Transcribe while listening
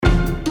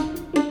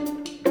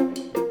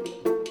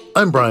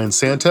I'm Brian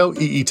Santo,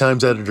 EE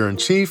Times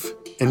Editor-in-Chief,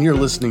 and you're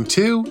listening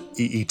to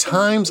EE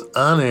Times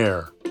On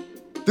Air.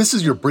 This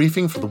is your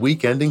briefing for the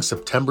week ending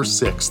September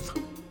 6th.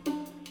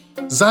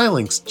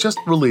 Xilinx just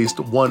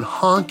released one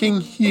honking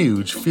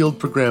huge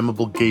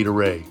field-programmable gate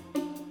array.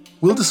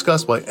 We'll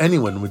discuss why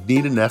anyone would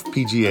need an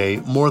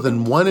FPGA more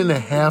than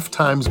 1.5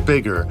 times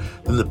bigger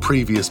than the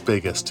previous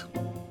biggest.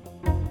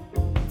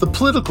 The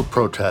political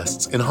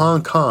protests in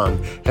Hong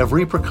Kong have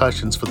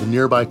repercussions for the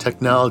nearby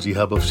technology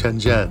hub of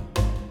Shenzhen,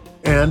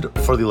 and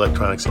for the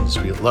electronics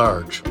industry at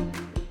large.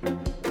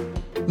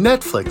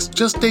 Netflix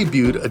just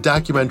debuted a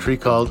documentary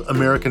called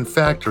American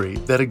Factory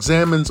that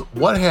examines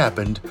what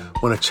happened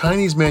when a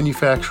Chinese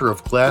manufacturer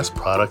of glass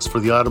products for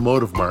the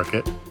automotive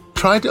market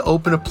tried to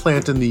open a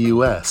plant in the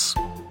U.S.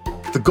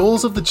 The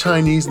goals of the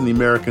Chinese and the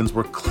Americans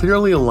were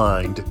clearly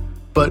aligned,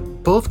 but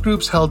both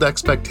groups held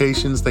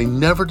expectations they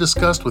never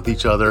discussed with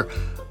each other,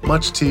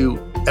 much to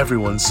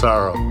everyone's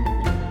sorrow.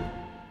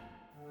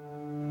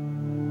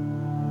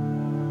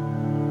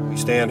 We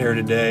stand here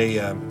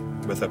today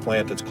with a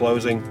plant that's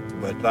closing,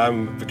 but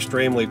I'm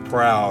extremely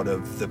proud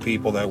of the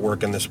people that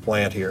work in this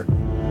plant here.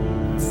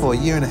 For a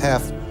year and a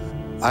half,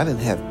 I didn't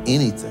have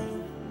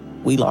anything.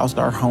 We lost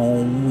our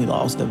home, we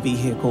lost a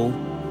vehicle.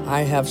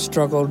 I have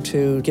struggled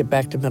to get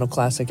back to middle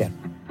class again.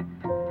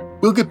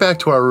 We'll get back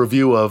to our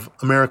review of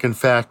American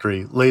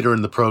Factory later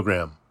in the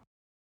program.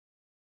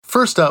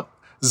 First up,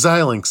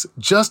 Xilinx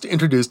just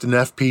introduced an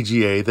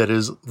FPGA that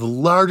is the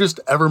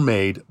largest ever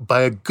made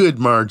by a good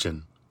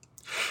margin.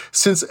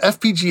 Since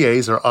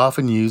FPGAs are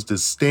often used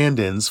as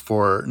stand-ins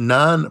for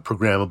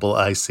non-programmable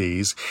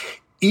ICs,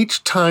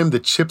 each time the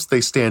chips they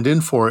stand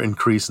in for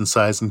increase in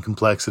size and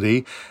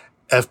complexity,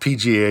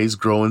 FPGAs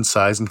grow in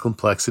size and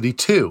complexity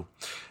too.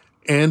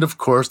 And of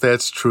course,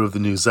 that's true of the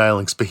new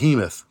Xilinx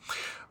behemoth.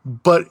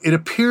 But it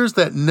appears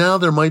that now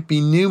there might be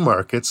new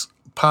markets,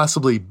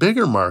 possibly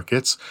bigger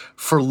markets,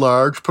 for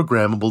large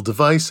programmable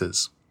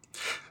devices.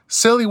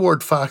 Sally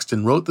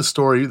Ward-Foxton wrote the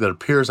story that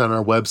appears on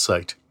our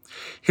website.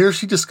 Here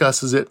she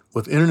discusses it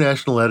with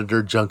international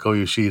editor Junko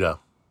Yoshida.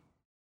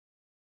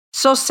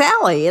 So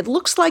Sally, it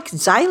looks like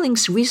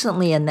Xilinx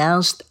recently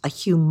announced a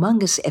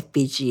humongous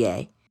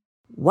FPGA.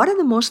 What are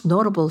the most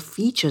notable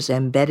features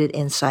embedded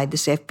inside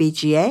this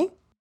FPGA?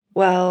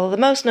 Well, the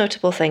most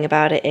notable thing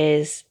about it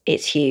is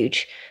it's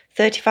huge.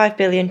 35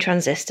 billion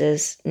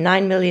transistors,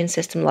 9 million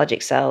system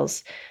logic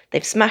cells.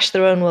 They've smashed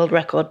their own world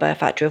record by a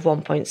factor of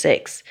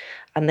 1.6,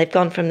 and they've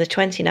gone from the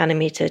 20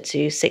 nanometer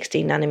to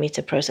 16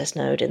 nanometer process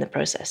node in the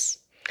process.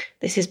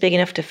 This is big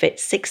enough to fit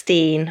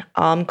 16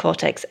 ARM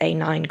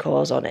Cortex-A9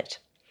 cores on it.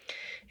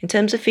 In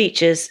terms of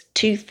features,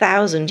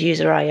 2,000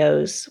 user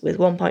IOs with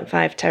 1.5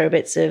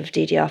 terabits of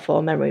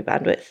DDR4 memory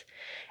bandwidth,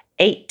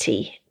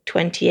 80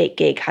 28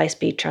 gig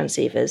high-speed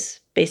transceivers.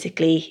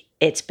 Basically,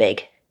 it's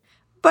big.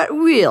 But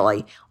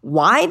really,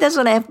 why does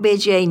an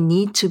FPGA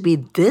need to be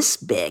this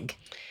big?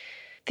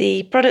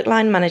 The product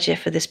line manager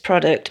for this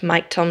product,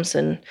 Mike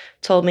Thompson,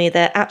 told me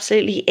there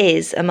absolutely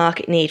is a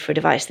market need for a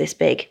device this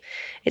big.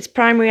 Its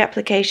primary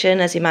application,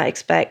 as you might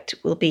expect,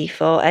 will be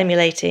for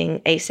emulating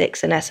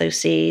ASICs and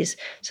SoCs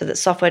so that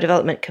software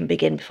development can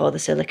begin before the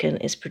silicon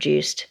is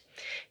produced.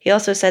 He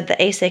also said that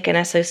ASIC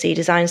and SoC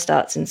design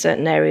starts in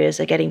certain areas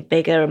are getting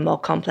bigger and more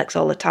complex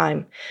all the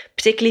time,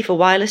 particularly for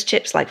wireless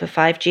chips like for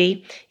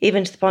 5G,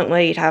 even to the point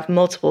where you'd have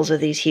multiples of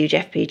these huge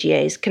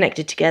FPGAs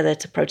connected together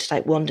to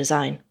prototype one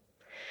design.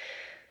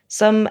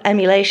 Some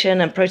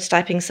emulation and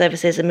prototyping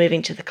services are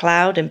moving to the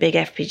cloud, and big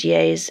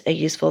FPGAs are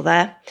useful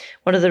there.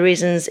 One of the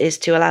reasons is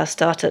to allow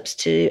startups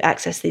to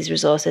access these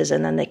resources,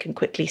 and then they can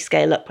quickly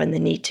scale up when they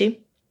need to.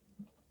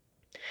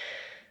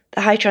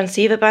 The high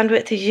transceiver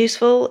bandwidth is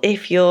useful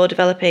if you're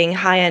developing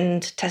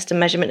high-end test and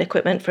measurement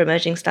equipment for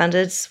emerging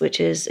standards,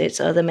 which is its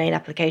other main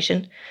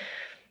application.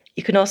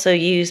 You can also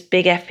use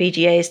big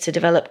FPGAs to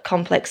develop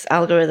complex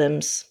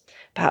algorithms,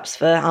 perhaps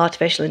for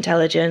artificial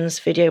intelligence,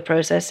 video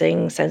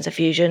processing, sensor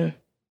fusion.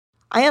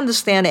 I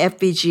understand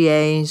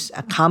FPGAs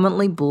are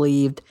commonly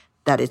believed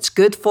that it's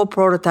good for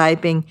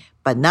prototyping,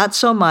 but not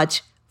so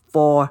much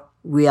for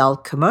real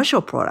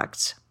commercial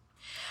products.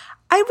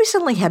 I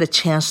recently had a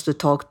chance to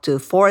talk to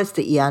Forrest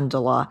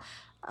Iandola.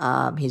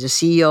 He's a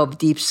CEO of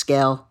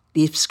DeepScale.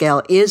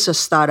 DeepScale is a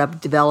startup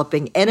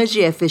developing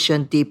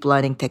energy-efficient deep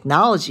learning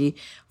technology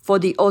for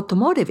the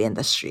automotive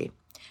industry.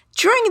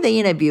 During the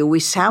interview,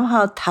 we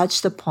somehow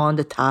touched upon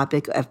the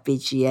topic of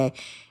FPGA,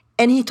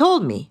 and he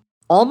told me,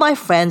 all my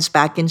friends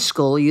back in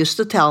school used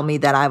to tell me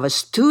that I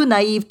was too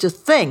naive to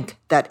think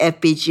that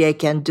FPGA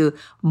can do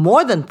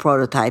more than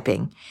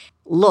prototyping.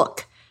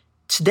 Look,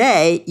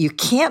 today you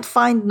can't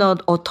find an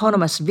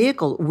autonomous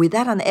vehicle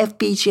without an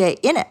FPGA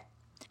in it.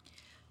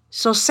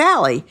 So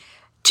Sally,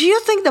 do you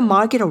think the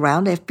market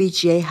around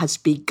FPGA has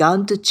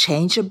begun to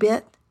change a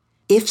bit?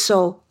 If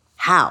so,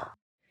 how?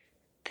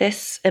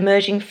 This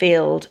emerging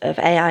field of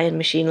AI and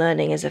machine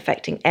learning is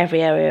affecting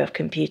every area of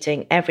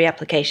computing, every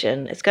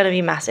application. It's going to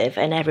be massive,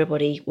 and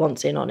everybody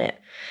wants in on it.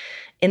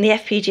 In the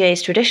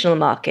FPGA's traditional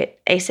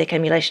market, ASIC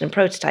emulation and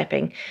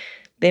prototyping,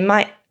 they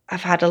might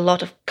I've had a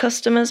lot of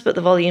customers, but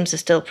the volumes are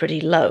still pretty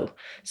low.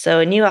 So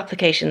a new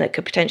application that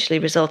could potentially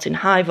result in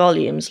high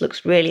volumes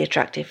looks really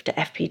attractive to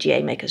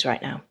FPGA makers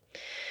right now.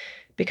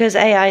 Because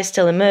AI is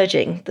still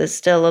emerging, there's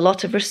still a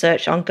lot of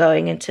research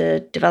ongoing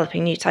into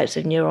developing new types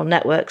of neural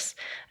networks,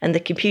 and the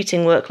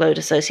computing workload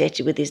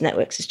associated with these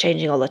networks is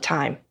changing all the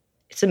time.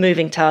 It's a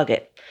moving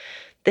target.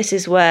 This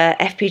is where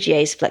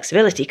FPGA's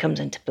flexibility comes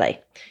into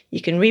play. You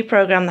can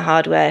reprogram the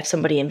hardware if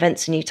somebody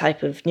invents a new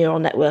type of neural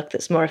network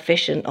that's more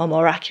efficient or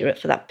more accurate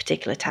for that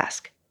particular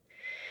task.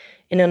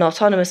 In an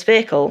autonomous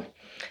vehicle,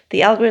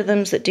 the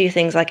algorithms that do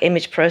things like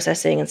image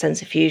processing and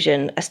sensor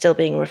fusion are still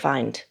being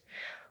refined.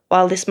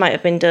 While this might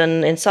have been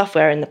done in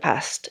software in the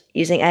past,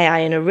 using AI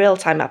in a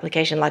real-time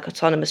application like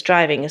autonomous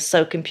driving is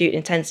so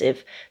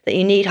compute-intensive that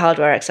you need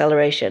hardware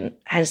acceleration,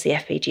 hence the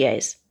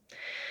FPGAs.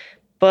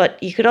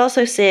 But you could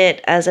also see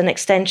it as an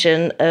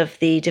extension of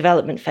the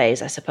development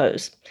phase, I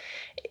suppose.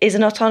 Is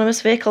an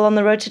autonomous vehicle on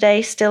the road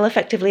today still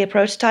effectively a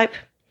prototype?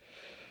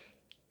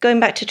 Going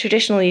back to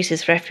traditional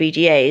uses for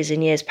FPGAs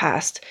in years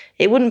past,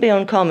 it wouldn't be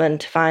uncommon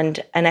to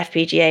find an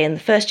FPGA in the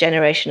first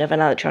generation of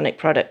an electronic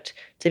product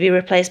to be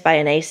replaced by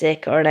an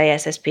ASIC or an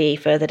ASSP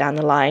further down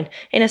the line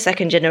in a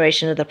second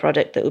generation of the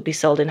product that would be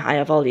sold in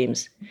higher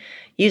volumes.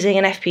 Using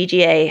an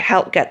FPGA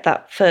helped get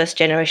that first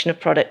generation of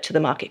product to the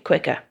market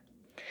quicker.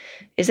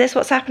 Is this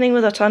what's happening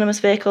with autonomous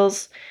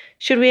vehicles?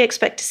 Should we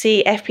expect to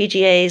see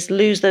FPGAs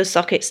lose those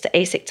sockets to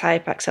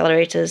ASIC-type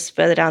accelerators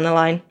further down the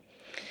line?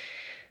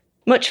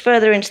 Much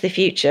further into the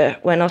future,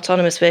 when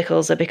autonomous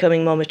vehicles are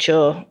becoming more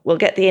mature, we'll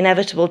get the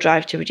inevitable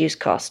drive to reduce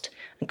cost,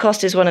 and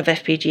cost is one of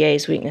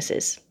FPGA's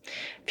weaknesses.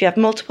 If you have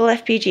multiple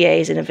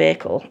FPGAs in a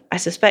vehicle, I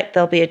suspect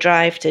there'll be a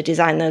drive to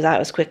design those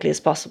out as quickly as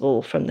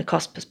possible from the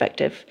cost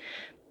perspective,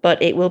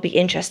 but it will be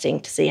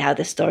interesting to see how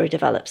this story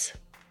develops.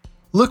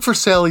 Look for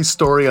Sally's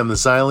story on the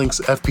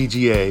Xilinx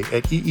FPGA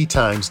at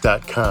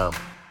eetimes.com.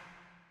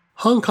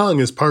 Hong Kong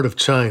is part of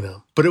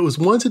China, but it was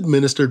once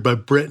administered by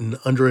Britain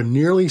under a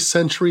nearly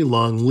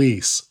century-long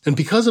lease. And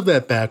because of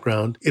that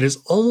background, it is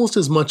almost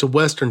as much a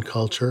Western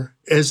culture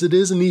as it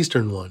is an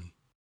Eastern one.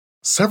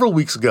 Several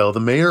weeks ago,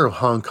 the mayor of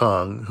Hong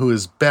Kong, who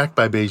is backed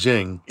by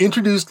Beijing,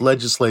 introduced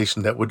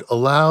legislation that would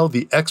allow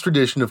the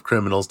extradition of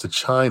criminals to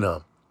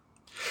China.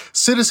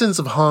 Citizens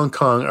of Hong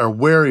Kong are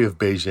wary of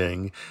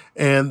Beijing,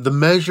 and the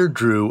measure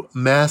drew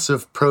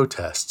massive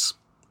protests.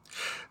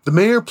 The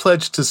mayor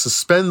pledged to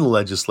suspend the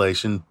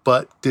legislation,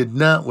 but did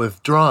not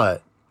withdraw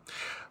it.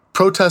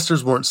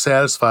 Protesters weren't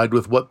satisfied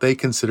with what they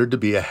considered to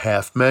be a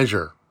half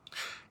measure.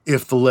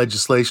 If the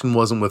legislation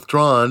wasn't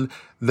withdrawn,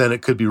 then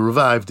it could be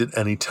revived at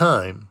any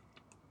time.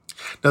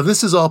 Now,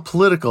 this is all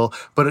political,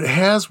 but it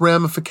has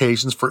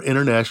ramifications for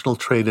international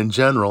trade in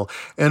general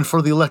and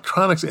for the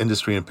electronics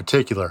industry in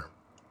particular.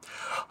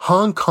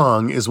 Hong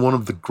Kong is one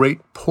of the great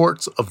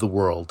ports of the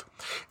world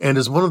and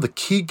is one of the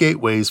key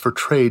gateways for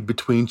trade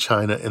between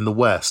China and the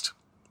West.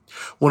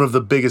 One of the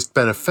biggest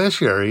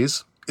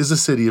beneficiaries is the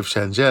city of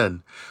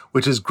Shenzhen,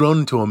 which has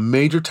grown into a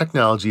major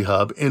technology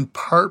hub in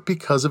part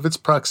because of its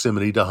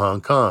proximity to Hong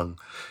Kong.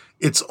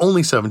 It's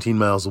only 17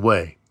 miles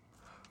away.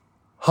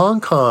 Hong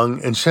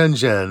Kong and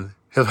Shenzhen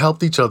have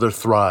helped each other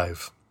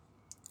thrive.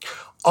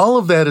 All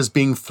of that is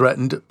being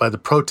threatened by the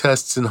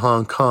protests in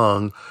Hong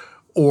Kong,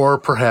 or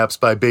perhaps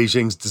by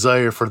Beijing's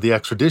desire for the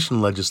extradition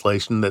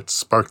legislation that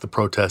sparked the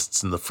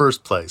protests in the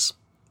first place.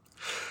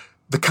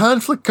 The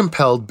conflict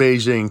compelled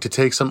Beijing to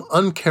take some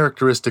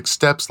uncharacteristic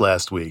steps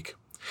last week.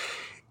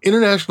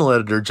 International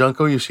editor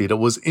Junko Yoshida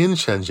was in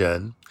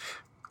Shenzhen,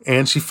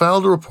 and she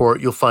filed a report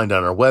you'll find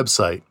on our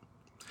website.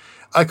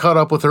 I caught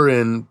up with her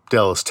in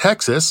Dallas,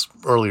 Texas,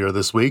 earlier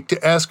this week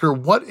to ask her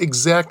what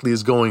exactly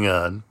is going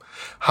on,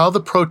 how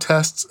the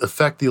protests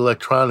affect the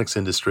electronics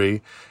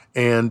industry,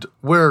 and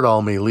where it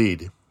all may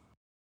lead.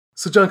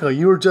 So, Junko,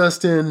 you were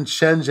just in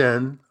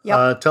Shenzhen.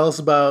 Yep. Tell us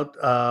about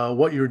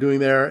what you were doing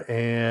there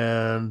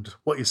and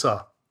what you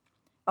saw.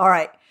 All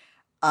right.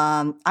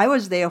 I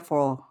was there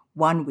for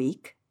 1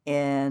 week,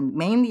 and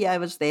mainly I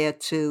was there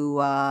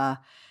to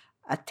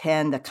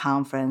attend a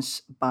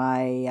conference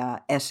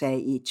by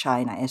SAE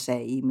China,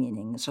 SAE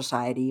meaning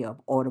Society of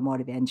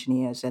Automotive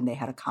Engineers, and they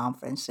had a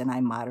conference, and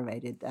I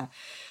moderated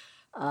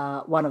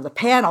one of the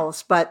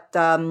panels. But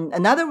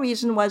another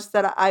reason was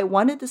that I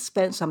wanted to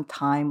spend some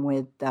time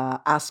with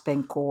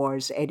Aspen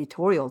Core's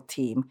editorial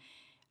team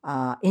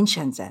in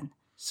Shenzhen.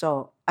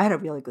 So I had a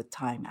really good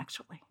time,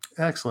 actually.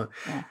 Excellent.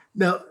 Yeah.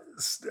 Now,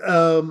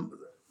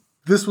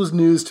 this was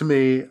news to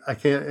me. I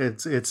can't.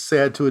 It's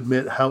sad to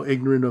admit how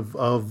ignorant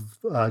of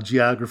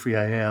geography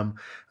I am.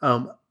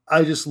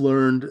 I just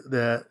learned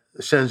that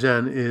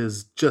Shenzhen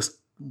is just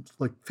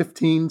like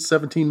 15,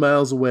 17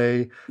 miles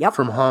away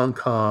from Hong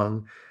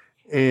Kong.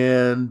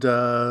 And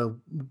the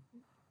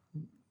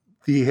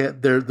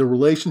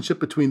relationship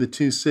between the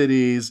two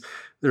cities,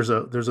 there's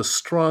a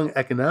strong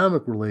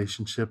economic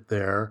relationship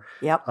there.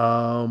 Yep.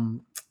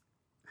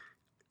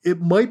 It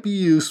might be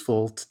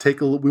useful to take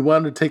a look. We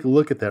wanted to take a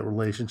look at that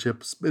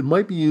relationship. It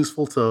might be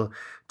useful to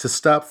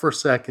stop for a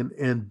second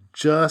and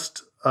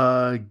just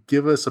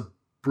give us a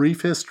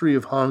brief history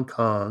of Hong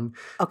Kong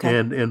Okay.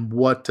 and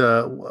what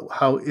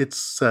how it's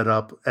set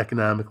up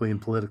economically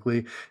and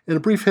politically, and a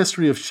brief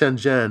history of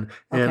Shenzhen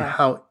and Okay.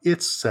 how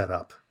it's set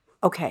up.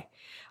 Okay.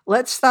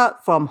 Let's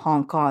start from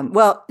Hong Kong.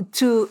 Well,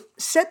 to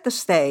set the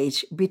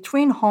stage,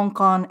 between Hong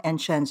Kong and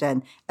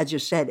Shenzhen, as you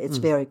said, it's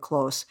very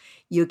close.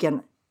 You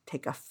can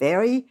take a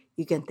ferry,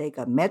 you can take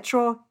a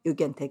metro, you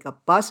can take a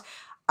bus.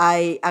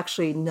 I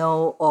actually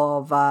know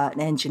of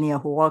an engineer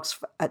who works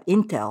at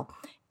Intel,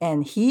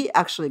 and he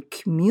actually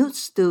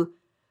commutes to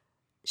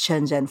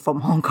Shenzhen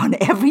from Hong Kong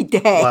every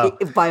day Wow.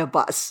 by a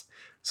bus.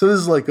 So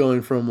this is like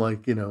going from Long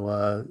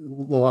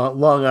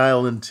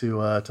Island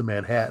to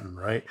Manhattan,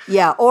 right?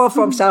 Yeah, or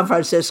from San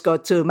Francisco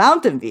to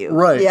Mountain View.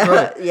 Right, Yeah,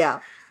 right. yeah.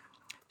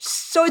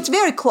 So it's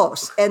very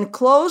close and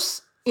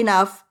close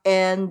enough,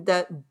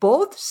 and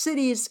both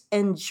cities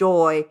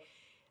enjoy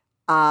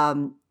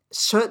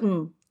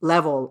certain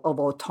level of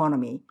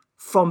autonomy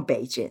from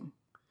Beijing,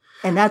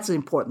 and that's the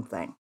important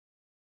thing.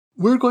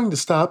 We're going to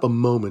stop a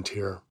moment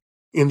here.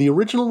 In the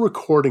original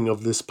recording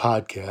of this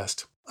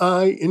podcast,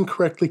 I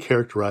incorrectly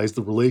characterized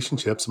the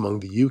relationships among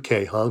the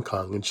UK, Hong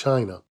Kong, and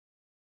China.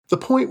 The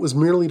point was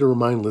merely to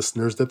remind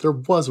listeners that there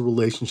was a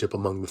relationship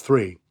among the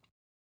three.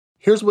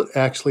 Here's what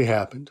actually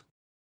happened.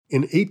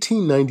 In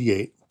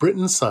 1898,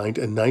 Britain signed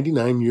a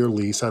 99-year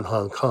lease on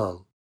Hong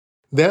Kong.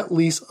 That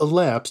lease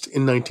elapsed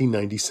in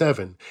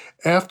 1997,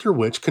 after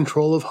which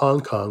control of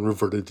Hong Kong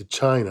reverted to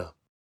China.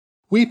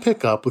 We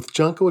pick up with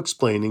Junko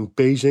explaining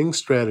Beijing's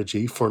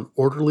strategy for an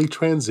orderly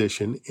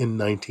transition in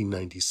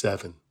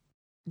 1997.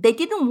 They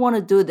didn't want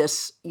to do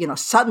this,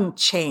 sudden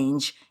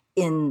change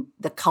in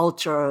the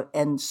culture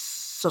and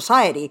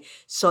society,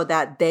 so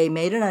that they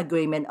made an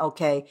agreement,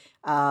 okay,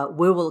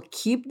 we will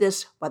keep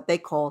this, what they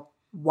call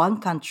one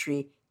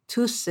country,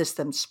 two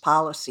systems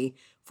policy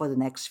for the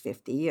next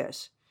 50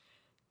 years.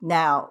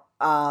 Now,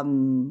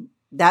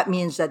 that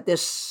means that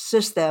this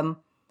system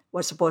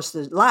was supposed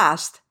to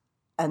last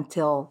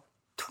until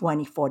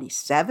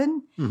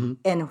 2047. Mm-hmm.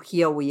 And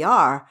here we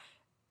are,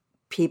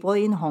 people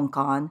in Hong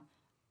Kong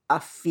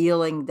are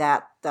feeling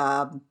that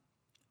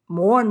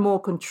more and more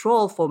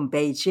control from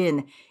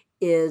Beijing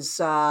is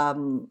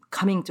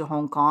coming to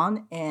Hong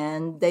Kong,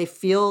 and they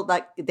feel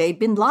like they've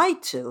been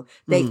lied to.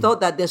 They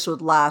thought that this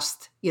would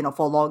last, for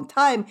a long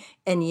time,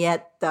 and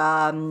yet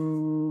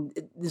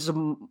there's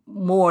a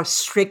more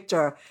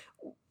stricter,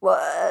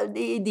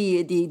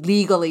 the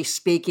legally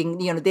speaking,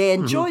 they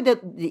enjoy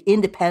the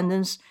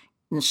independence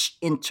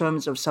in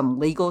terms of some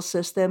legal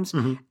systems,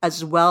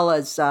 as well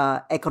as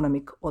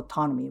economic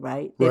autonomy,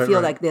 right? They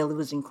feel like they're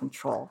losing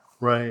control.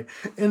 Right.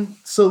 And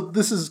so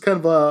this is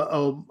kind of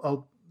a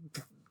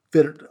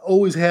that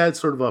always had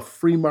sort of a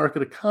free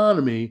market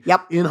economy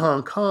in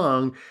Hong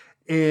Kong.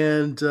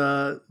 And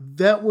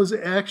that was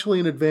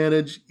actually an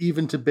advantage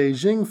even to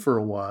Beijing for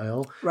a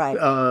while. Right.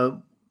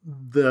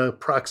 The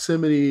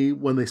proximity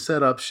when they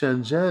set up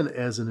Shenzhen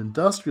as an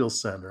industrial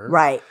center,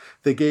 right,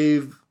 they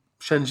gave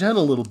Shenzhen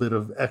a little bit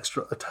of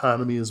extra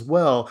autonomy as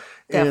well.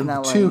 Definitely. And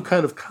the two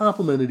kind of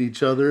complemented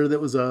each other. It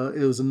was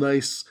a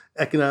nice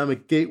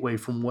economic gateway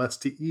from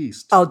west to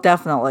east. Oh,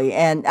 definitely.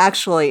 And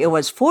actually, it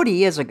was 40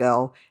 years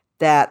ago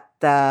that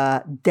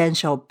Deng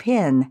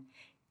Xiaoping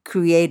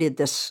created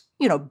this,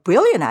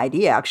 brilliant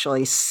idea,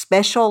 actually,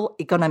 special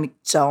economic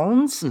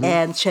zones.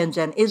 And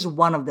Shenzhen is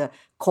one of the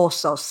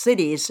coastal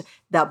cities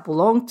that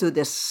belong to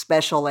this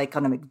special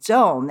economic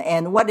zone.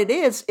 And what it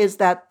is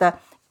that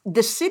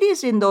the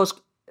cities in those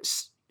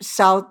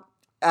south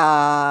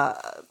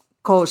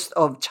coast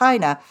of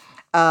China,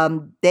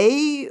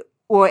 they're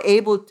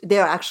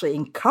actually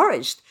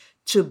encouraged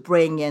to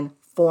bring in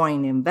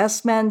foreign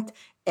investment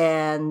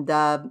and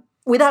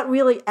without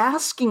really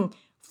asking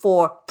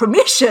for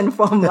permission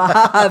from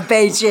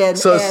Beijing.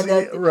 So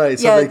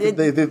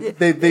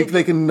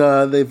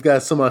they've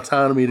got some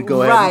autonomy to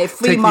go ahead and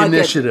take the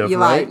initiative,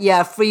 right?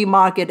 Yeah, free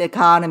market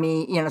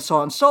economy, so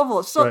on and so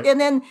forth. So and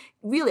then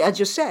really, as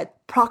you said,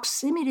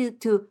 proximity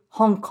to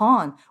Hong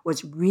Kong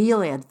was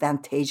really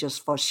advantageous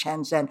for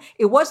Shenzhen.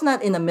 It was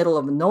not in the middle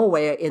of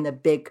nowhere in a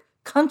big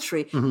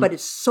country, but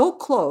it's so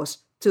close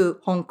to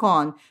Hong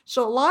Kong.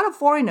 So a lot of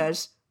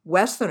foreigners,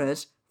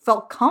 Westerners,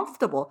 felt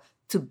comfortable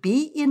to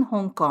be in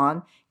Hong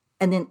Kong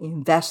and then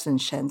invest in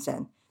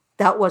Shenzhen.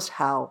 That was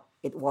how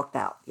it worked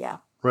out, yeah.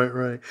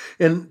 Right.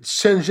 And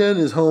Shenzhen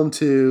is home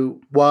to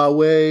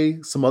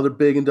Huawei, some other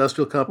big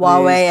industrial companies.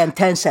 Huawei and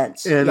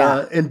Tencent.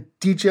 And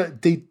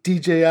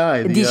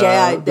DJI.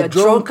 The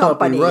drone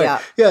company, right.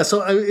 Yeah,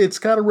 so it's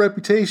got a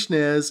reputation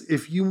as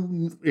if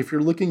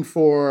you're looking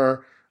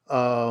for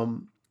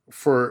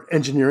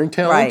engineering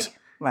talent,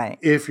 right.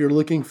 If you're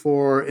looking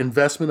for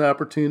investment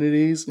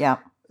opportunities,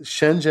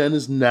 Shenzhen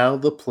is now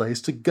the place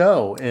to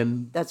go.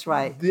 And that's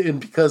right. And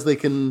because they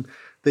can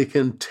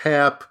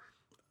tap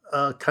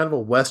kind of a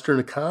Western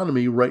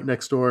economy right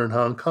next door in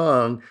Hong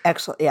Kong.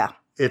 Excellent, yeah.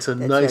 It's a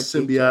nice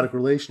symbiotic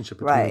relationship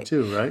between the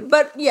two, right?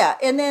 But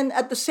and then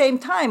at the same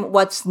time,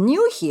 what's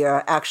new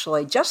here,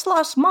 actually, just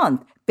last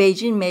month,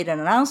 Beijing made an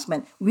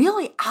announcement,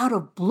 really out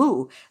of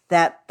blue,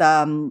 that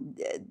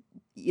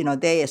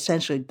they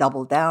essentially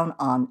doubled down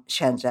on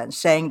Shenzhen,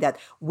 saying that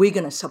we're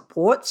going to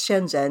support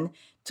Shenzhen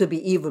to be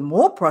even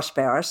more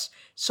prosperous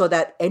so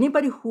that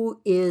anybody who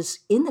is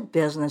in the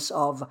business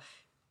of,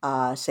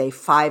 say,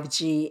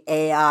 5G,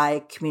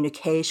 AI,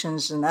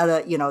 communications, and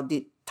other,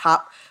 the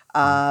top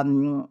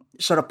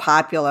sort of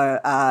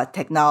popular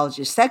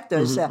technology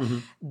sectors,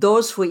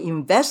 those who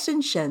invest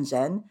in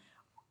Shenzhen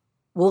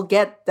will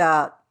get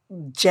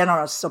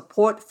generous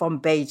support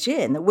from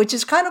Beijing, which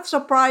is kind of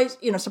surprised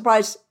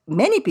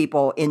many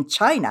people in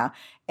China.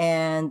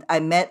 And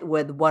I met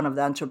with one of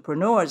the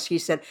entrepreneurs. He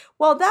said,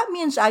 well, that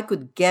means I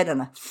could get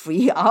a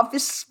free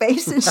office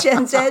space in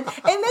Shenzhen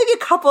and maybe a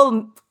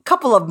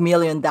couple of $1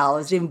 million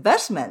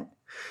investment.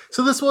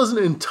 So this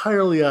wasn't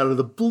entirely out of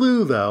the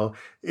blue, though.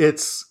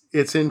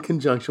 It's in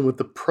conjunction with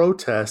the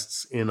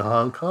protests in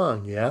Hong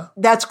Kong, yeah?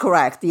 That's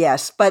correct,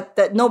 yes. But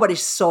nobody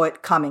saw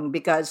it coming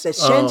because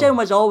Shenzhen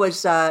was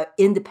always an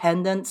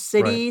independent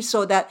city, right.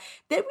 So that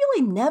they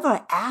really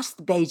never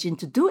asked Beijing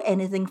to do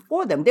anything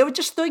for them. They were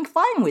just doing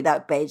fine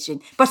without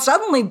Beijing. But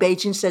suddenly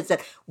Beijing says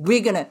that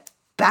we're going to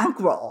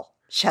bankroll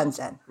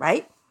Shenzhen,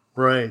 right?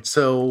 Right.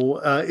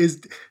 So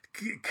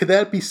could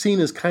that be seen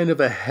as kind of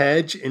a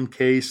hedge in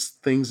case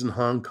things in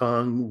Hong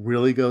Kong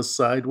really go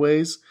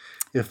sideways?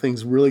 If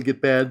things really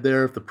get bad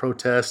there, if the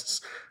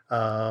protests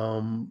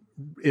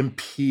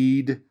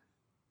impede,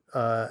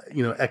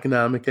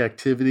 economic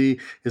activity,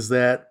 is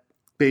that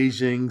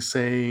Beijing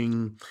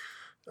saying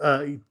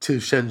to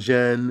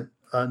Shenzhen,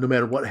 no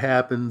matter what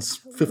happens,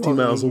 15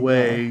 miles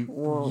away,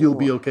 you'll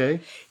be okay?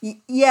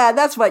 Yeah,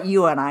 that's what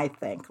you and I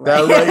think,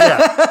 right?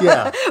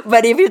 Yeah.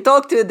 But if you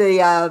talk to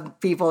the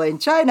people in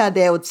China,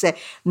 they would say,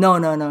 no.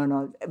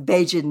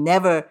 Beijing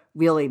never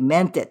really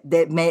meant it.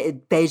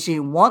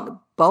 Beijing want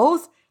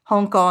both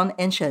Hong Kong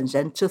and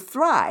Shenzhen to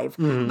thrive.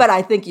 Mm-hmm. But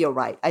I think you're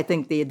right. I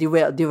think the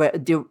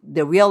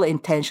real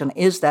intention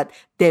is that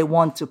they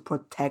want to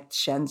protect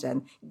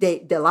Shenzhen.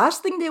 The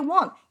last thing they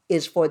want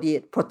is for the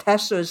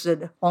protesters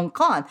in Hong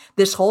Kong.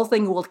 This whole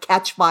thing will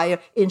catch fire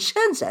in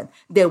Shenzhen.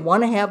 They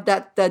want to have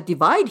that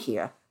divide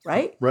here,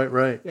 right?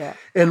 Right. Yeah.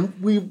 And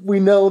we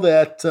know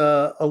that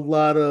a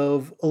lot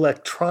of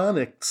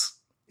electronics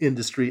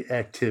industry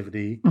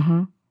activity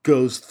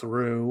goes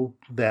through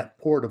that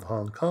port of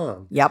Hong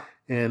Kong. Yep.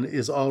 And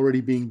is already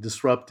being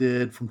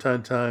disrupted from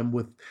time to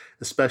time,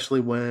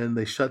 especially when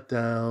they shut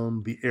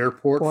down the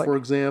airport, for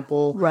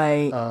example.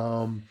 Right.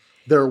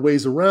 There are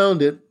ways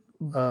around it.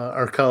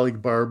 Our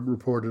colleague Barb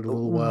reported a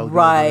little while ago.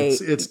 Right.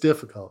 It's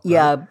difficult.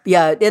 Right?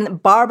 Yeah.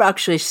 And Barb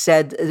actually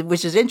said,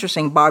 which is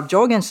interesting, Barb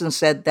Jorgensen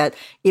said that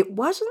it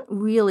wasn't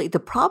really,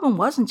 the problem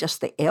wasn't just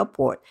the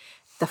airport.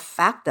 The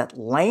fact that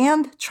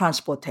land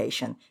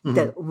transportation,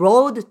 the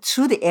road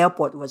to the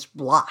airport was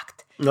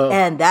blocked. No.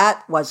 And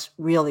that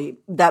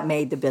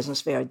made the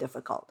business very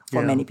difficult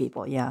for many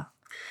people, yeah.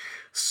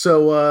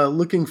 So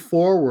looking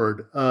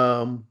forward,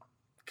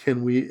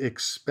 can we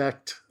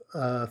expect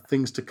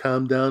things to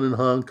calm down in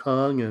Hong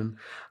Kong and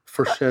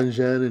for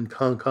Shenzhen and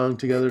Hong Kong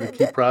together to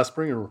keep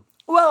prospering? Or?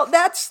 Well,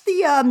 that's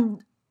the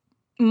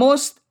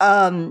most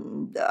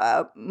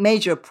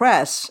major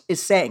press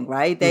is saying,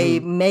 right? They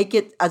make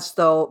it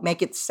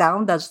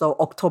sound as though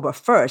October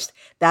 1st,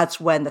 that's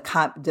when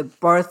the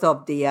birth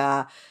of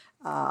the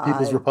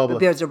People's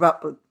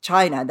Republic.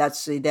 China.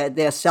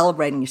 They're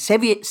celebrating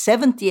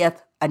 70th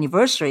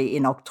anniversary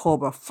in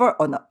October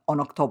on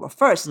October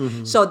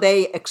 1st. So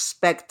they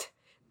expect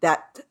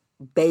that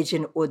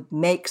Beijing would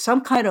make some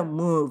kind of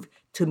move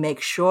to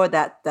make sure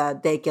that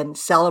they can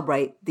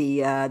celebrate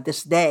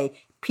this day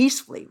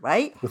peacefully,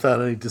 right?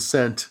 Without any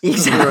dissent.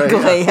 Exactly.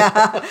 Right.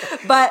 Yeah.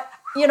 But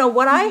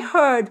what I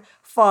heard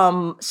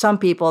from some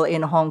people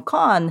in Hong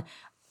Kong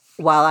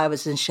while I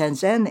was in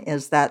Shenzhen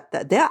is that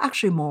they're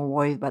actually more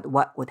worried about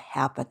what would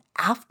happen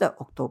after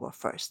October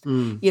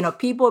 1st.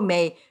 People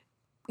may,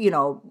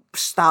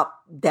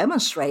 stop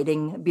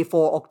demonstrating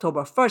before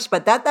October 1st,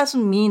 but that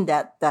doesn't mean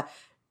that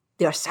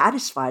they're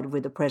satisfied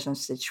with the present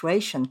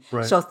situation.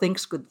 Right. So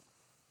things could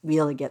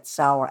really get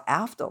sour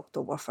after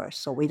October 1st.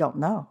 So we don't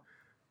know.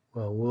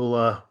 Well,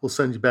 we'll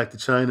send you back to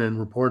China and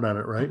report on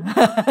it,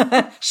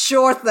 right?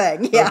 Sure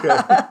thing. Yeah. Okay.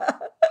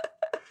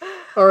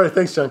 All right.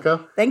 Thanks,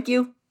 Junko. Thank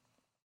you.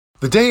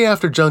 The day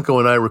after Junko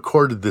and I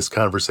recorded this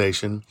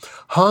conversation,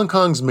 Hong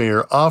Kong's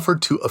mayor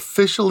offered to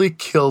officially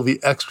kill the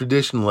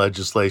extradition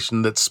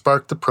legislation that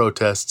sparked the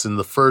protests in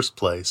the first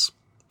place.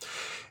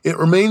 It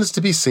remains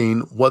to be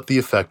seen what the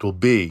effect will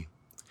be.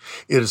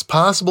 It is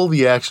possible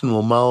the action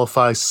will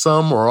mollify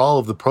some or all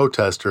of the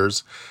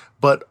protesters,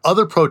 but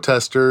other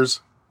protesters,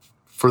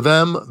 for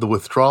them, the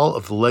withdrawal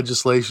of the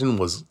legislation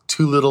was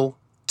too little,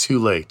 too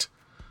late.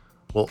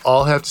 We'll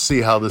all have to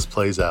see how this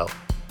plays out.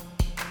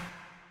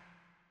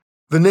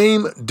 The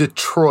name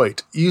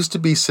Detroit used to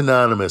be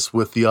synonymous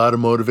with the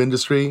automotive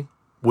industry,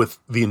 with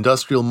the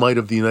industrial might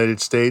of the United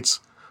States,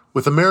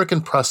 with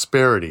American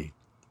prosperity.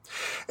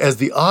 As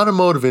the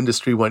automotive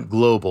industry went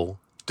global,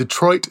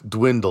 Detroit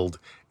dwindled,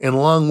 and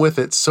along with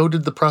it, so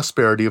did the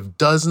prosperity of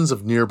dozens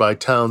of nearby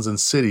towns and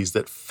cities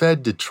that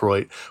fed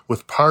Detroit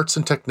with parts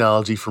and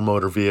technology for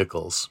motor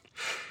vehicles.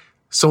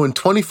 So in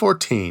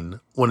 2014,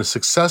 when a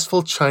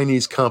successful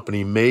Chinese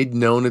company made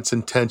known its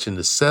intention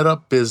to set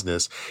up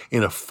business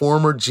in a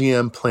former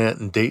GM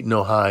plant in Dayton,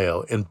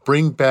 Ohio, and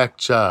bring back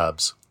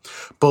jobs,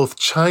 both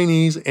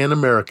Chinese and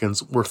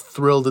Americans were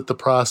thrilled at the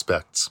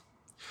prospects.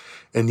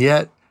 And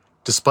yet,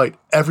 despite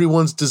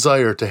everyone's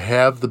desire to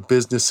have the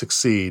business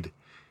succeed,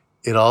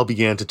 it all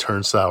began to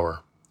turn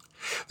sour.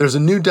 There's a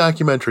new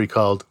documentary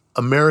called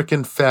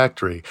American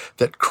Factory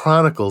that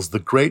chronicles the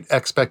great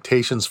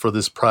expectations for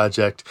this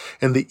project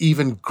and the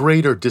even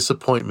greater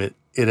disappointment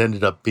it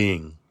ended up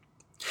being.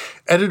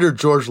 Editor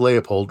George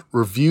Leopold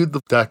reviewed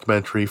the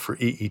documentary for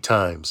EE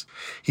Times.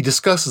 He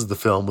discusses the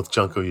film with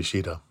Junko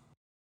Yoshida.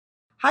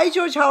 Hi,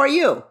 George. How are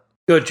you?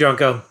 Good,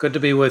 Junko. Good to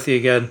be with you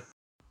again.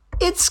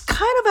 It's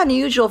kind of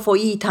unusual for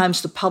EE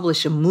Times to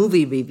publish a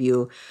movie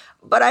review,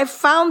 but I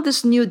found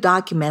this new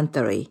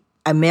documentary,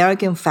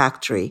 American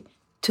Factory,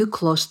 too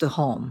close to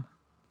home,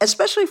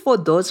 especially for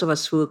those of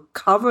us who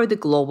cover the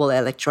global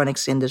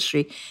electronics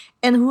industry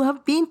and who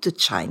have been to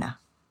China.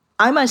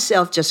 I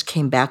myself just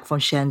came back from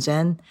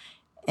Shenzhen,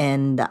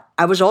 and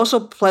I was also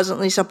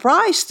pleasantly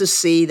surprised to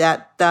see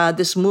that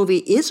this movie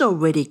is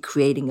already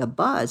creating a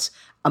buzz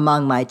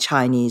among my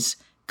Chinese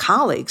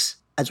colleagues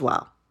as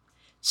well.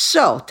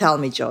 So tell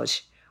me,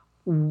 George,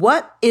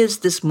 what is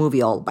this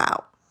movie all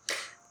about?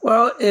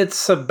 Well,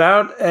 it's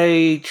about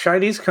a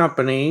Chinese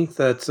company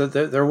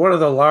they're one of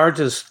the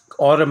largest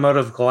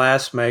automotive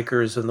glass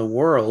makers in the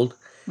world,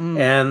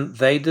 and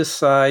they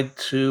decide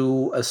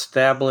to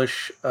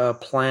establish a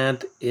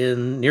plant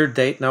near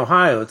Dayton,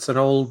 Ohio. It's an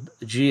old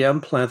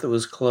GM plant that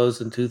was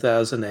closed in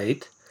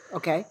 2008.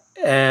 Okay.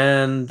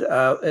 And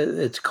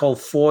it's called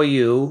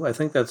Foyu. I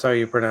think that's how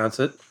you pronounce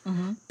it.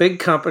 Mm-hmm. Big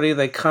company.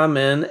 They come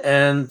in,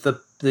 and the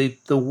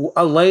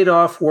laid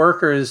off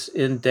workers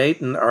in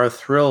Dayton are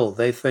thrilled.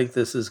 They think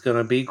this is going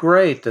to be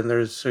great, and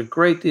there's a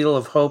great deal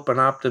of hope and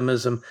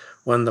optimism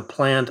when the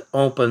plant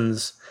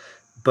opens.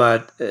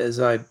 But as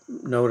I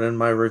note in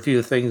my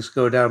review, things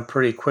go down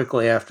pretty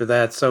quickly after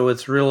that. So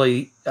it's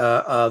really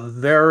a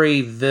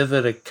very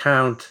vivid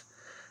account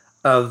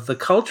of the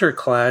culture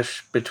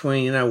clash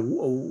between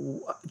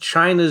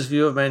China's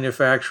view of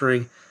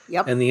manufacturing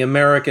and the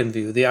American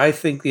view. I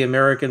think the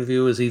American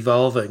view is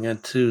evolving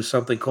into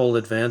something called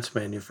advanced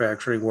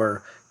manufacturing,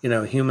 where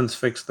humans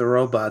fix the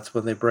robots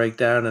when they break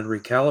down and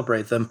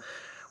recalibrate them,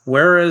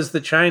 whereas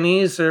the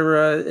Chinese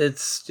are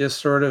it's just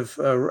sort of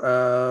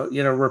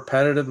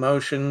repetitive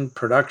motion,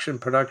 production,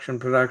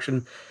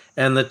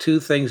 and the two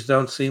things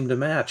don't seem to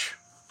match.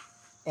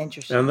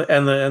 Interesting.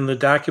 And the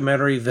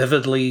documentary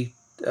vividly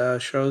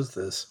shows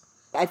this.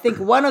 I think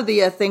one of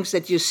the things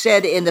that you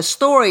said in the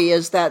story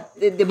is that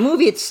the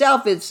movie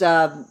itself was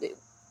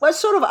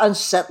sort of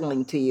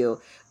unsettling to you.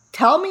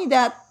 Tell me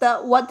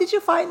what did you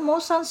find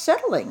most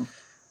unsettling?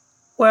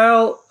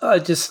 Well, I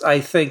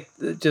think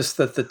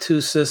that the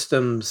two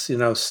systems,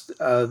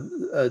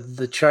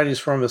 the Chinese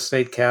form of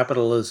state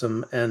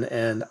capitalism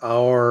and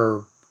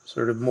our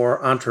sort of more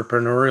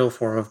entrepreneurial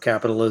form of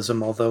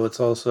capitalism, although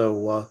it's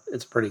also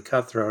it's pretty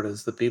cutthroat,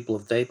 as the people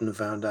of Dayton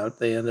found out.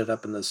 They ended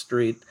up in the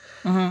street.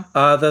 Mm-hmm.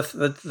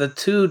 The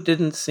two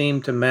didn't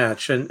seem to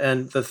match,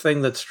 and the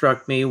thing that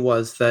struck me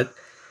was that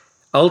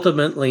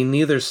ultimately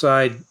neither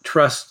side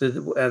trusted,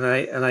 and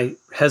I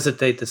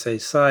hesitate to say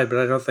side, but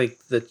I don't think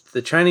that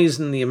the Chinese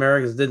and the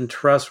Americans didn't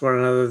trust one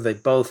another. They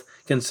both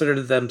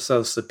considered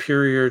themselves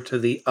superior to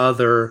the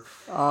other.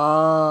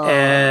 Oh.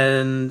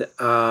 And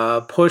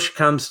push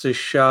comes to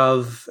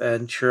shove,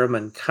 and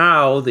Chairman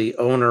Cao, the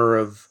owner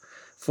of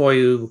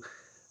Foyu,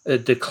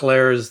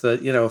 declares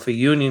that, if a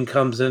union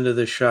comes into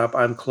the shop,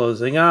 I'm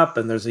closing up,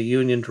 and there's a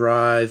union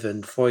drive,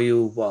 and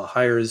Foyu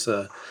hires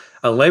a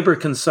labor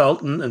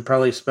consultant and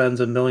probably spends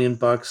 $1 million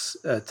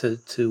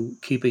to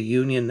keep a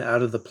union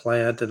out of the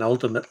plant, and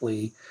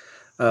ultimately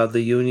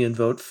the union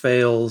vote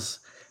fails.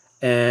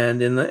 And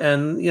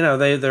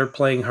they're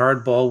playing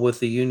hardball with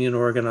the union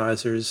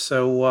organizers.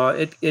 So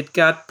it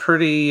got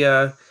pretty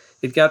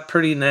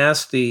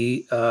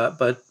nasty.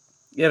 But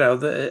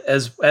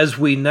as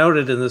we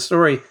noted in the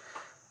story,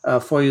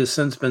 Foyu has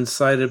since been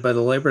cited by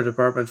the Labor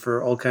Department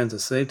for all kinds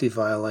of safety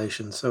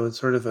violations. So it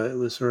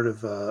was sort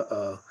of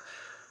a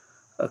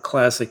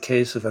classic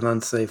case of an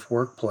unsafe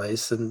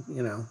workplace. And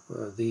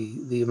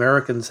the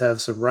Americans have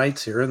some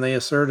rights here, and they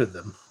asserted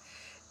them.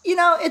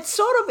 It's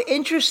sort of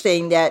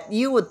interesting that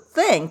you would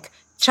think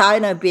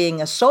China, being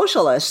a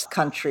socialist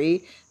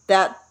country,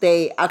 that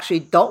they actually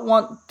don't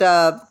want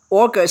the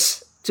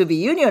workers to be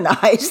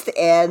unionized.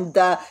 And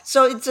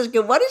so it's just,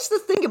 what is the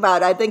thing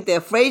about, I think the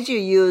phrase you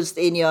used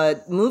in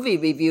your movie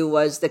review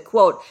was the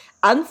quote,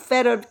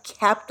 unfettered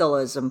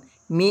capitalism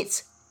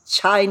meets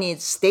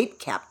Chinese state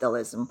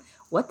capitalism.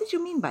 What did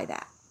you mean by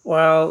that?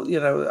 Well,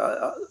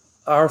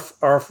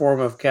 our form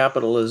of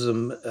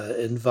capitalism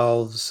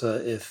involves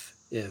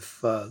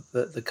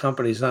the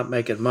company's not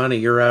making money,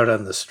 you're out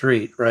on the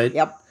street, right?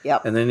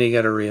 Yep. And then you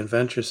got to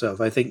reinvent yourself.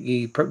 I think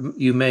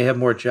you may have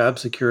more job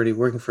security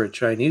working for a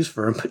Chinese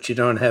firm, but you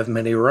don't have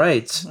many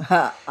rights.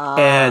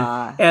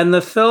 And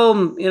the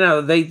film,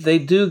 they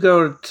do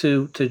go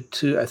to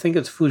I think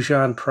it's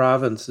Fujian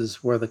province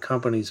is where the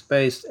company's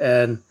based,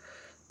 and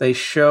they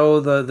show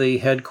the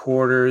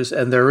headquarters,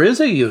 and there is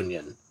a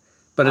union.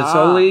 But it's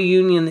only a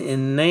union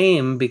in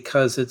name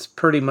because it's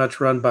pretty much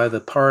run by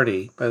the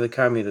party, by the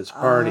Communist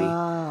Party.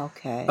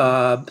 Okay.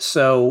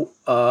 So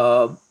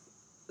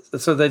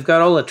they've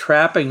got all the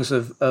trappings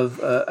of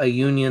a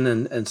union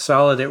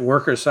and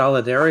worker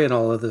solidarity and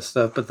all of this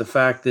stuff. But the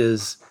fact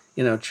is,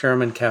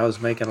 Chairman Cao's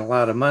making a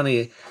lot of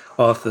money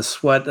off the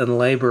sweat and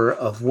labor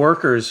of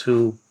workers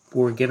who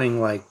were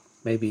getting like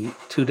maybe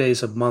 2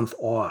 days a month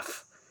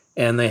off,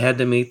 and they had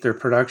to meet their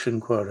production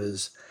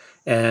quotas.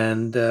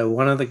 And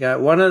one of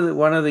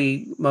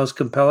the most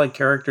compelling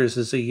characters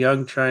is a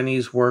young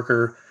Chinese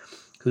worker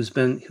who's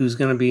going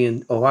to be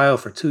in Ohio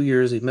for 2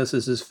 years. He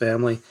misses his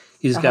family.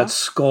 He's got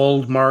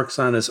scald marks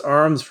on his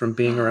arms from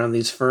being around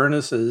these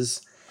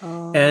furnaces.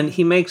 And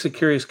he makes a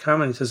curious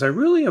comment. He says, "I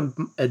really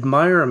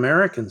admire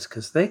Americans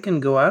because they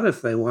can go out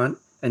if they want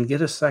and get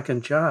a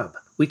second job.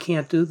 We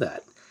can't do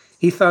that."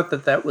 He thought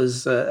that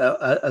was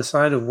a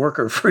sign of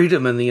worker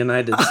freedom in the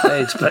United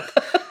States, but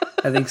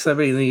I think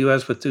somebody in the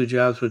U.S. with 2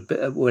 jobs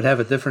would have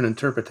a different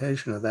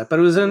interpretation of that. But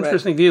it was an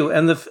interesting view,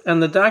 and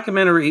the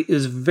documentary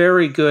is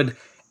very good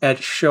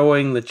at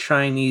showing the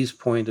Chinese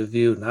point of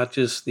view, not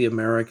just the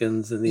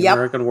Americans and the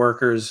American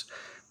workers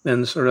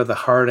and sort of the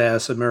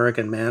hard-ass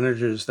American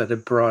managers that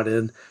have brought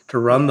in to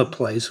run the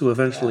place, who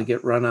eventually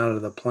get run out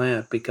of the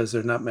plant because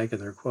they're not making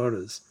their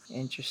quotas.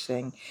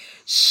 Interesting.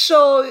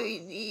 So,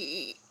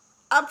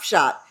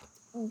 upshot.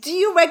 Do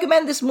you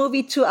recommend this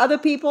movie to other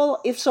people?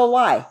 If so,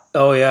 why?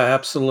 Oh yeah,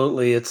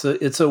 absolutely.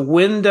 It's a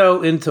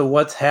window into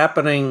what's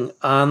happening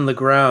on the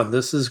ground.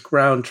 This is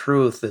ground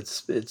truth.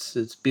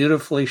 It's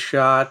beautifully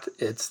shot.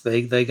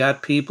 They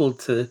got people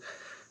to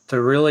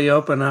really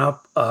open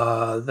up.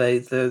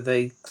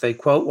 They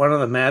quote one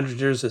of the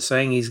managers as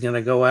saying he's going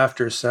to go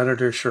after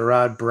Senator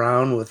Sherrod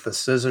Brown with the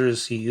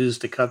scissors he used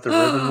to cut the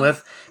ribbon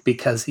with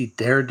because he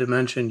dared to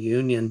mention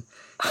union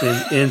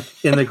in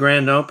the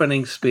grand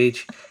opening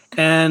speech.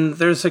 And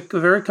there's a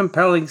very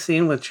compelling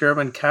scene with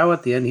Chairman Cao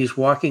at the end. He's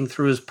walking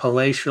through his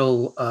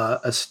palatial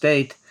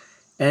estate,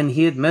 and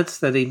he admits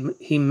that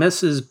he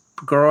misses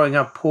growing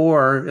up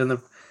poor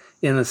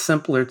in a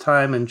simpler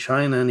time in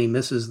China, and he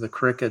misses the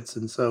crickets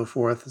and so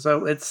forth.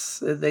 So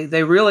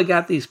they really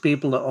got these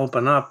people to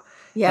open up,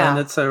 and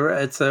it's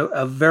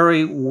a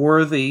very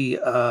worthy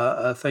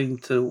thing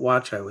to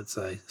watch, I would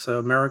say. So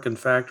American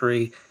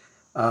Factory.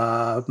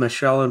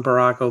 Michelle and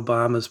Barack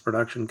Obama's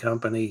production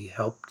company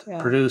helped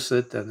produce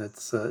it, and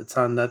it's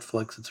on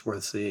Netflix. It's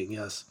worth seeing,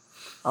 yes.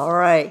 All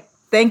right.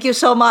 Thank you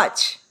so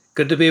much.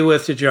 Good to be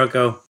with you,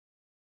 Junko.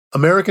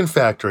 American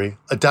Factory,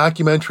 a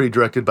documentary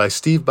directed by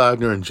Steve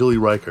Bogner and Julie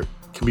Reichert,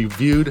 can be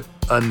viewed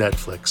on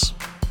Netflix.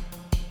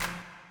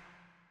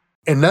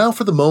 And now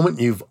for the moment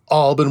you've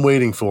all been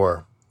waiting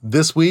for,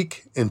 This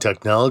Week in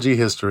Technology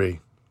History.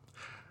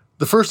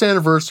 The first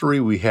anniversary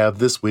we have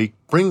this week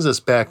brings us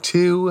back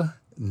to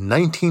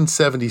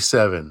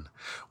 1977,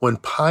 when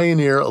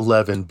Pioneer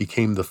 11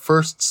 became the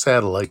first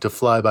satellite to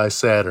fly by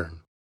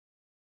Saturn.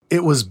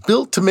 It was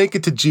built to make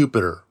it to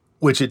Jupiter,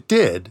 which it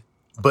did,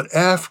 but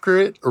after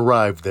it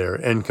arrived there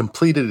and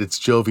completed its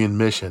Jovian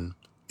mission,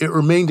 it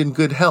remained in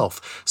good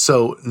health,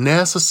 so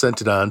NASA sent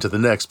it on to the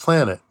next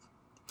planet.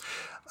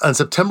 On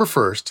September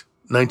 1st,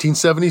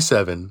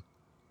 1977,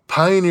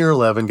 Pioneer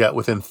 11 got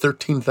within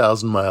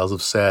 13,000 miles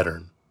of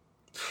Saturn.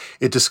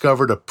 It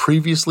discovered a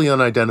previously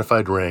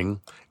unidentified ring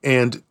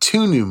and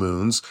 2 new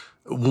moons,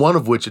 one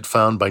of which it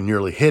found by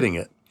nearly hitting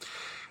it.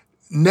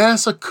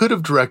 NASA could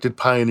have directed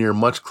Pioneer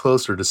much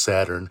closer to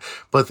Saturn,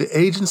 but the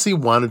agency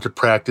wanted to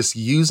practice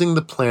using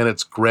the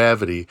planet's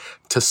gravity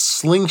to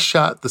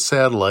slingshot the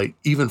satellite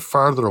even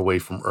farther away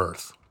from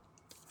Earth.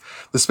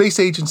 The space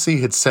agency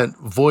had sent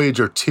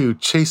Voyager 2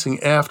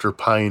 chasing after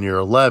Pioneer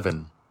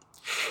 11.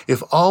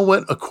 If all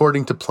went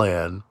according to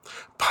plan,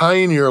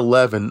 Pioneer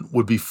 11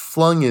 would be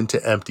flung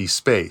into empty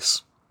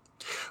space.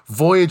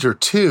 Voyager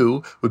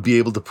 2 would be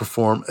able to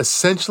perform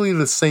essentially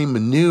the same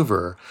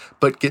maneuver,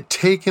 but get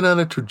taken on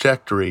a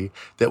trajectory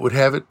that would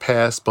have it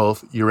pass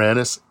both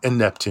Uranus and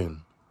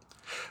Neptune.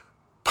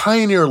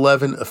 Pioneer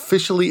 11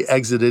 officially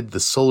exited the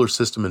solar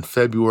system in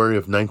February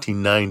of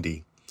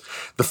 1990.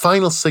 The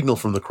final signal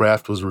from the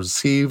craft was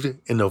received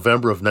in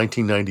November of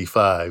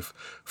 1995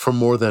 from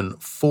more than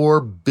 4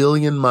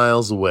 billion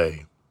miles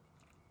away.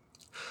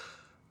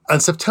 On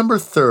September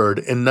 3rd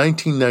in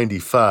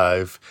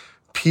 1995,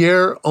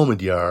 Pierre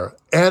Omidyar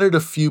added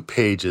a few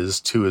pages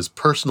to his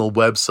personal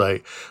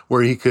website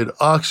where he could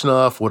auction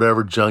off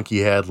whatever junk he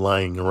had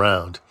lying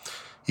around.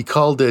 He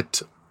called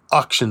it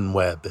Auction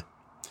Web.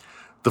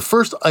 The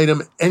first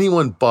item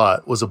anyone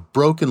bought was a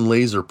broken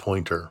laser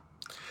pointer.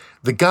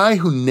 The guy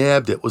who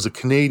nabbed it was a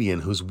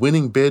Canadian whose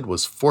winning bid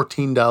was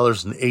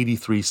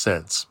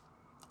 $14.83.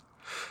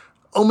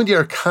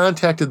 Omidyar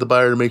contacted the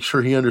buyer to make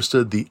sure he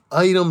understood the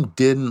item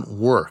didn't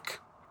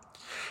work.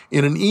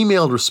 In an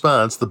emailed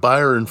response, the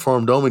buyer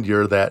informed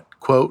Omidyar that,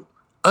 quote,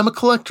 "I'm a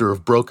collector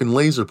of broken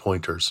laser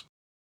pointers."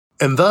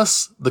 And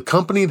thus, the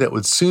company that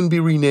would soon be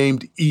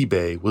renamed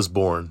eBay was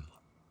born.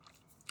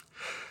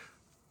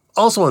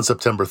 Also on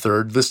September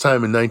 3rd, this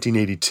time in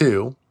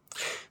 1982,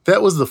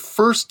 that was the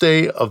first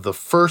day of the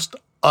first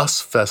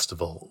US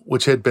Festival,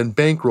 which had been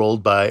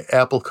bankrolled by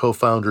Apple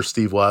co-founder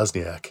Steve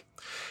Wozniak.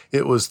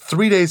 It was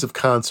 3 days of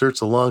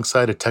concerts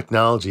alongside a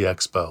technology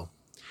expo.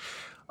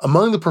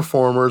 Among the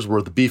performers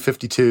were the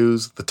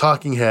B-52s, the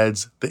Talking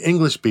Heads, the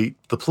English Beat,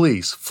 the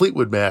Police,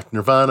 Fleetwood Mac,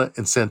 Nirvana,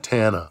 and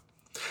Santana.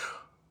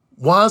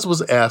 Woz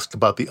was asked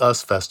about the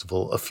US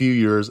Festival a few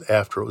years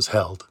after it was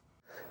held.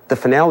 The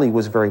finale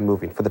was very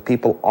moving for the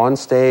people on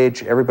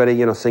stage,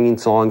 everybody, singing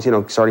songs,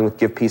 starting with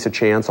Give Peace a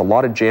Chance, a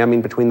lot of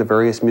jamming between the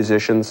various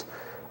musicians.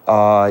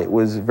 It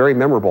was very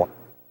memorable.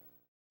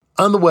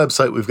 On the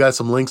website, we've got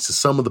some links to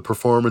some of the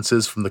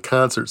performances from the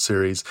concert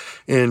series,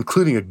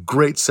 including a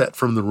great set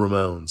from the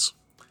Ramones.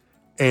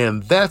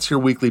 And that's your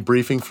weekly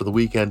briefing for the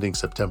week ending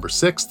September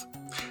 6th.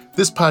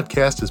 This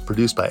podcast is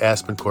produced by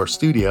Aspen Core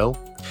Studio.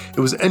 It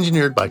was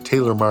engineered by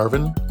Taylor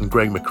Marvin and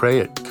Greg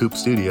McCrae at Coop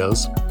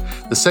Studios.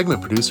 The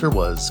segment producer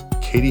was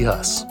Katie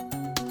Huss.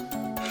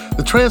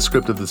 The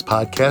transcript of this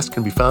podcast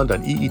can be found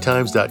on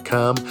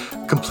eetimes.com,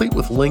 complete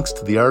with links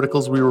to the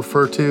articles we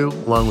refer to,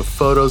 along with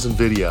photos and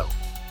video.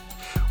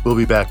 We'll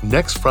be back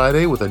next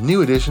Friday with a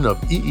new edition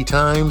of EE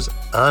Times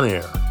On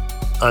Air.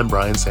 I'm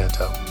Brian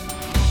Santo.